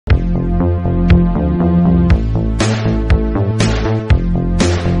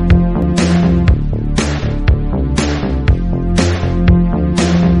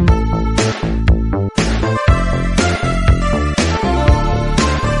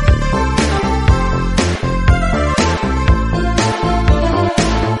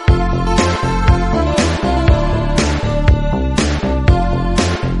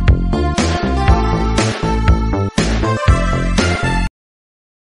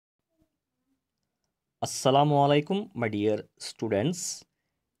Assalamu alaikum, my dear students.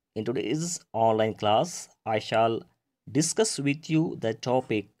 In today's online class, I shall discuss with you the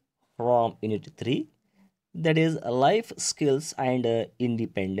topic from Unit 3, that is life skills and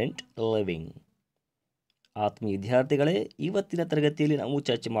independent living. ಆತ್ಮೀಯ ವಿದ್ಯಾರ್ಥಿಗಳೇ, ಇವತ್ತಿನ ತರಗತಿಯಲ್ಲಿ ನಾವು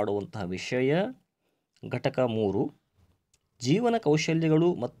ಚರ್ಚೆ ಮಾಡುವಂತಹ ವಿಷಯ ಘಟಕ 3, ಜೀವನ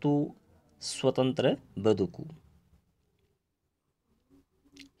ಕೌಶಲ್ಯಗಳು ಮತ್ತು ಸ್ವತಂತ್ರ ಬದುಕು.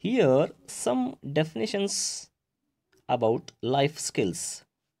 Here some definitions about life skills.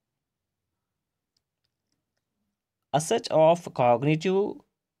 A set of cognitive,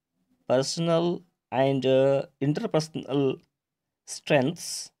 personal, and interpersonal strengths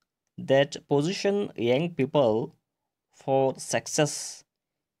that position young people for success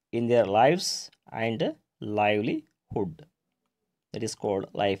in their lives and livelihood. That is called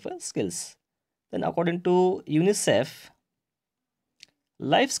life skills. Then, according to UNICEF,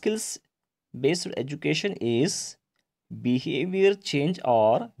 life skills based education is behavior change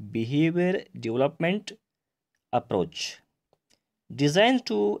or behavior development approach designed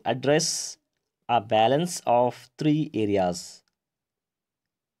to address a balance of three areas: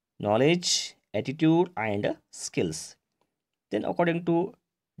 knowledge, attitude, and skills. Then, according to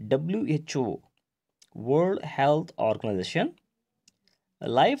WHO, World Health Organization,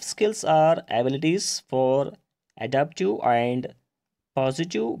 life skills are abilities for adaptive and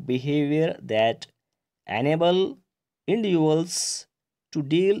positive behavior that enable individuals to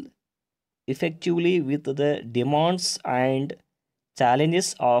deal effectively with the demands and challenges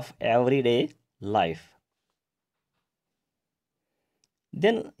of everyday life.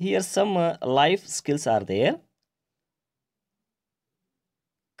 Then here some life skills are there: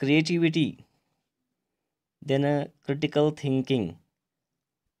 creativity, then critical thinking,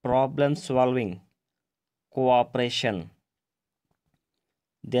 problem solving, cooperation,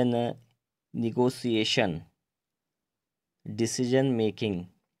 then negotiation, decision making,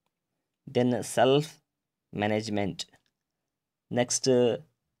 then self management. Next,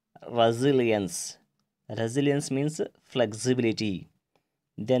 resilience. Resilience means flexibility,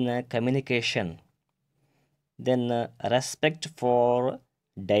 then communication, then respect for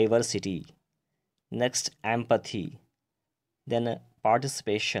diversity. Next, empathy, then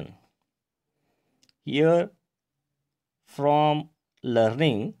participation. Here from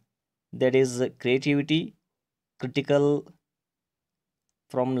learning, that is creativity, critical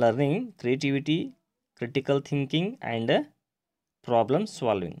from learning creativity, critical thinking, and problem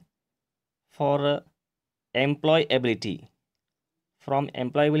solving. For employability, from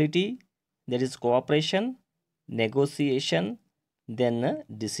employability, there is cooperation, negotiation, then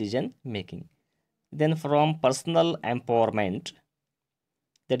decision making. Then from personal empowerment,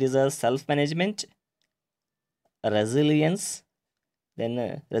 that is a self management, resilience, then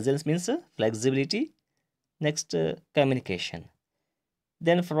resilience means flexibility. Next, communication.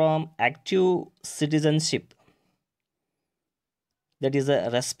 Then from active citizenship, that is a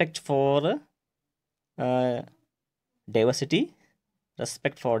respect for diversity,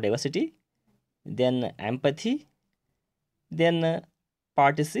 then empathy, then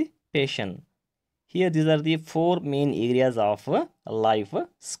participation. Here these are the four main areas of life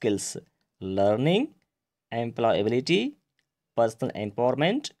skills: learning, employability, personal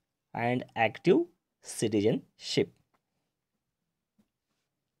empowerment, and active citizenship.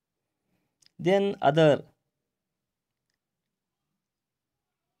 Then other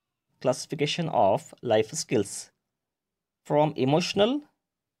classification of life skills: from emotional,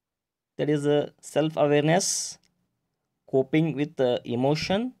 that is self-awareness, coping with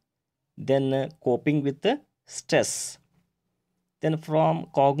emotion, then coping with stress. Then from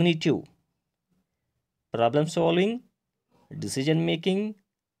cognitive, problem solving, decision making,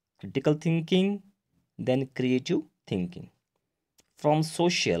 critical thinking, then creative thinking. From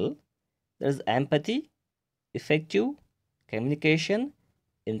social, there is empathy, effective communication,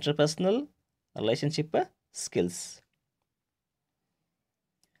 interpersonal relationship skills.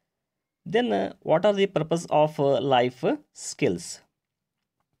 Then what are the purpose of life skills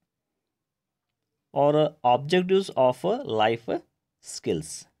or objectives of life skills?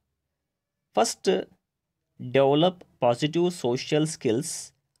 First, develop positive social skills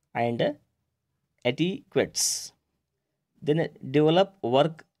and etiquettes. Then develop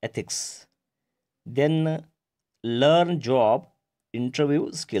work ethics. Then learn job interview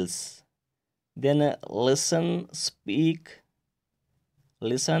skills. Then listen, speak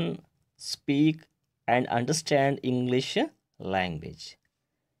and understand English language.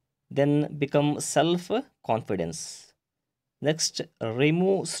 Then become self confidence. Next,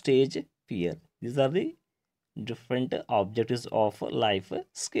 remove stage fear. These are the different objectives of life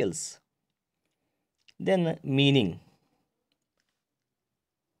skills. Then meaning.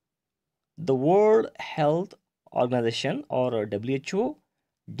 The World Health Organization or WHO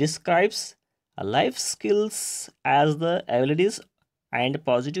describes life skills as the abilities and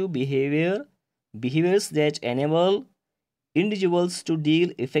positive behaviors that enable individuals to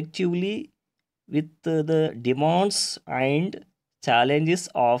deal effectively with the demands and challenges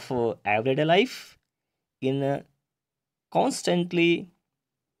of everyday life in a constantly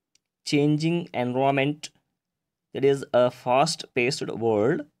changing environment. That is a fast paced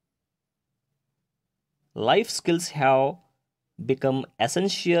world. Life skills have become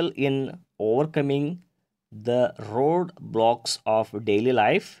essential in overcoming the roadblocks of daily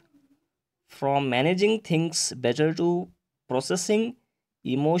life, from managing things better to processing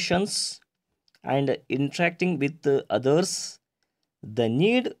emotions and interacting with others. The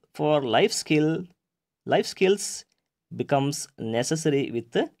need for life skills becomes necessary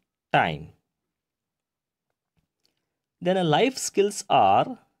with the time. Then life skills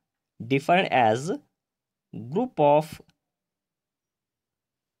are defined as group of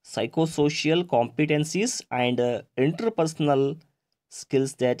psychosocial competencies and interpersonal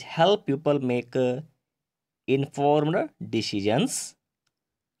skills that help people make informed decisions,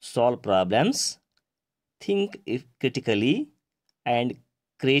 solve problems, think critically and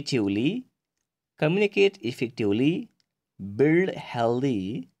creatively, communicate effectively, build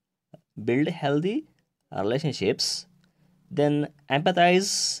healthy build healthy relationships, then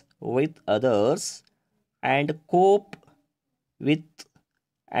empathize with others and cope with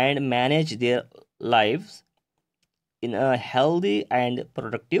and manage their lives in a healthy and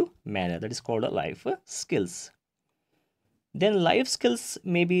productive manner. That is called a life skills. Then life skills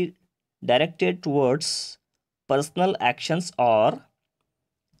may be directed towards personal actions or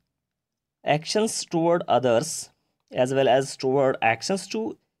actions toward others, as well as toward actions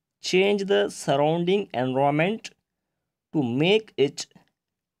to change the surrounding environment to make it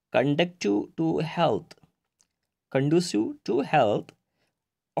conducive to health conducive to health.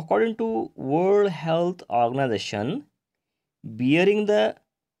 According to World Health Organization, bearing the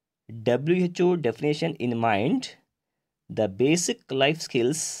WHO definition in mind, the basic life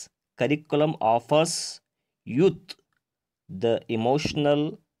skills curriculum offers youth the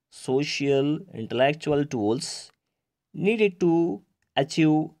emotional, social, intellectual tools needed to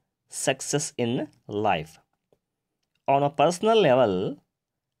achieve success in life on a personal level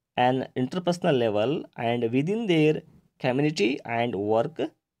and interpersonal level and within their community and work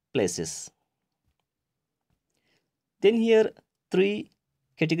places. Then here three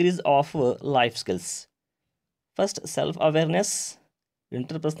categories of life skills. First, self awareness,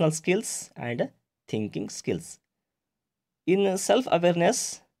 interpersonal skills, and thinking skills. In self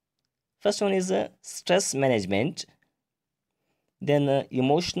awareness, first one is stress management, then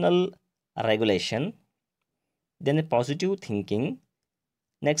emotional regulation, then positive thinking,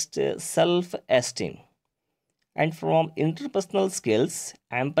 next self esteem. And from interpersonal skills,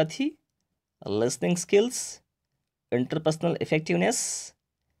 empathy, listening skills, interpersonal effectiveness,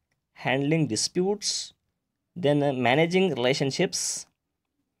 handling disputes, then managing relationships,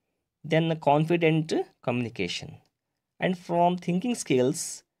 then confident communication. And from thinking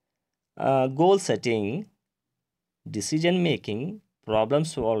skills, goal setting, decision making, problem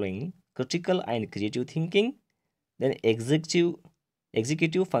solving, critical and creative thinking, then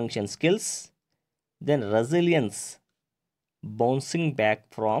executive function skills, then resilience, bouncing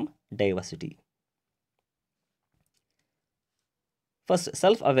back from diversity. First,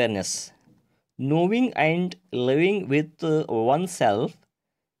 self awareness, knowing and living with oneself.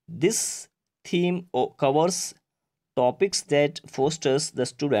 This theme covers topics that fosters the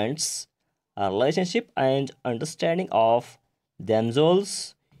students' relationship and understanding of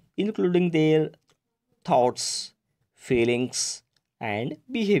themselves, including their thoughts, feelings, and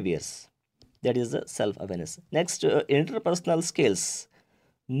behaviors. That is the self awareness. Next, interpersonal skills,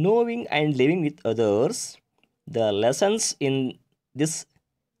 knowing and living with others. The lessons in this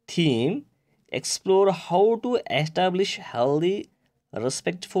theme explore how to establish healthy,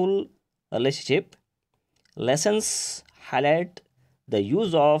 respectful relationship. Lessons highlight the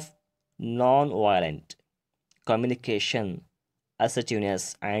use of non-violent communication,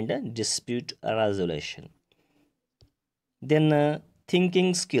 assertiveness, and dispute resolution. Then,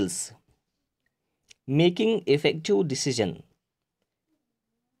 thinking skills, making effective decisions.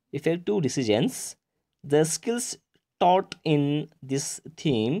 The skills taught in this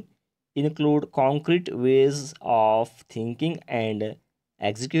theme include concrete ways of thinking and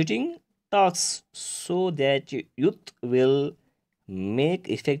executing tasks so that youth will make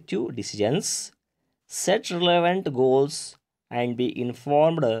effective decisions, set relevant goals, and be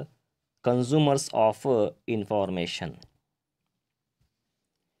informed consumers of information.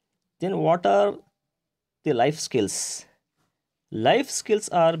 Then what are the life skills? Life skills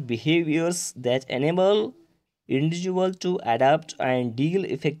are behaviors that enable individual to adapt and deal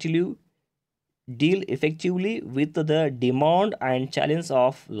effectively with the demand and challenges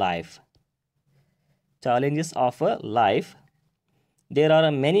of a life. There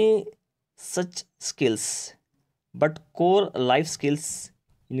are many such skills, but core life skills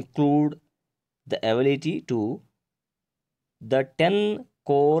include the ability to the 10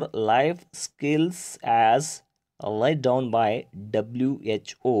 core life skills as laid down by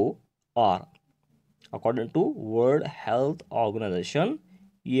WHO or according to World Health Organization.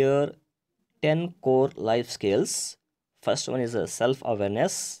 Here 10 core life skills. First one is self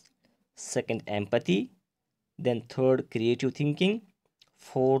awareness, second empathy, then third creative thinking,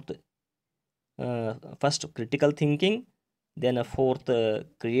 fourth first critical thinking, then a fourth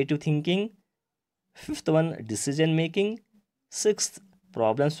creative thinking, fifth one decision making, sixth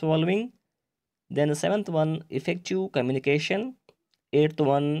problem solving, then the seventh one effective communication, eighth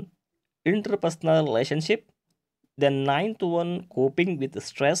one interpersonal relationship, then ninth one coping with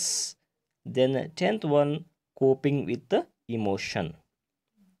stress, then tenth one coping with the emotion.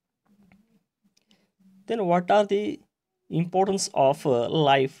 Then what are the importance of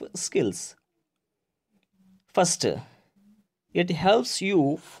life skills? First, it helps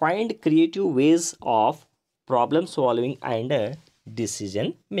you find creative ways of problem solving and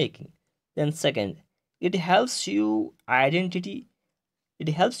decision making. Then second, it helps you identity it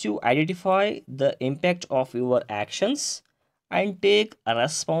helps you identify the impact of your actions and take a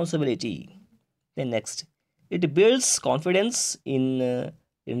responsibility. Then next, it builds confidence in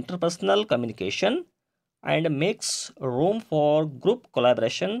interpersonal communication and makes room for group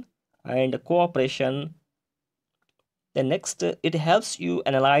collaboration and cooperation. Then next, it helps you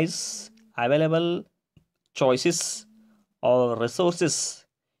analyze available choices or resources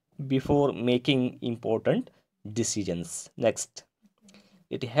before making important decisions. Next,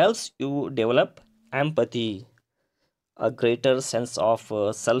 it helps you develop empathy, a greater sense of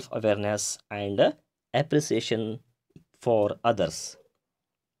self awareness, and appreciation for others.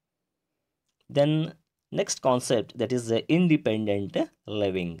 Then, next concept, that is independent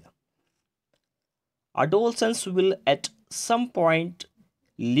living. Adolescents will at some point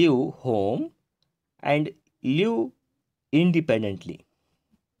leave home and live independently.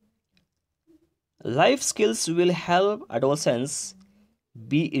 Life skills will help adolescents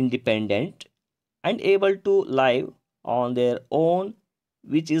be independent and able to live on their own,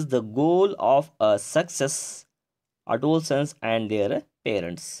 which is the goal of a success adolescents and their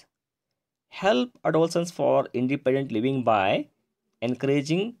parents. Help adolescents for independent living by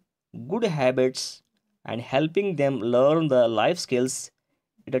encouraging good habits and helping them learn the life skills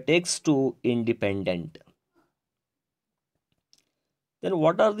it takes to independent. Then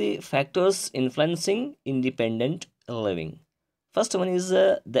what are the factors influencing independent living? First one is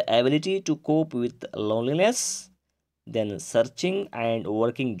the ability to cope with loneliness, then searching and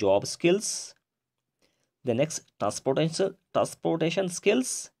working job skills, the next transportation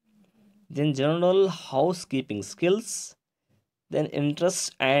skills, then general housekeeping skills, then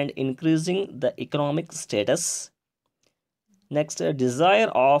interest and increasing the economic status, next desire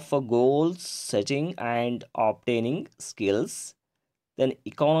of goal setting and obtaining skills, then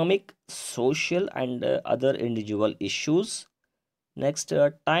economic, social and other individual issues, next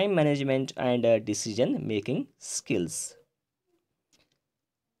time management and decision making skills.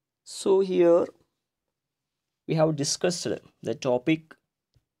 So here we have discussed the topic,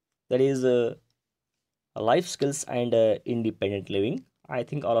 that is life skills and independent living. I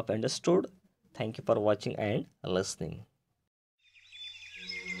think all of you understood. Thank you for watching and listening.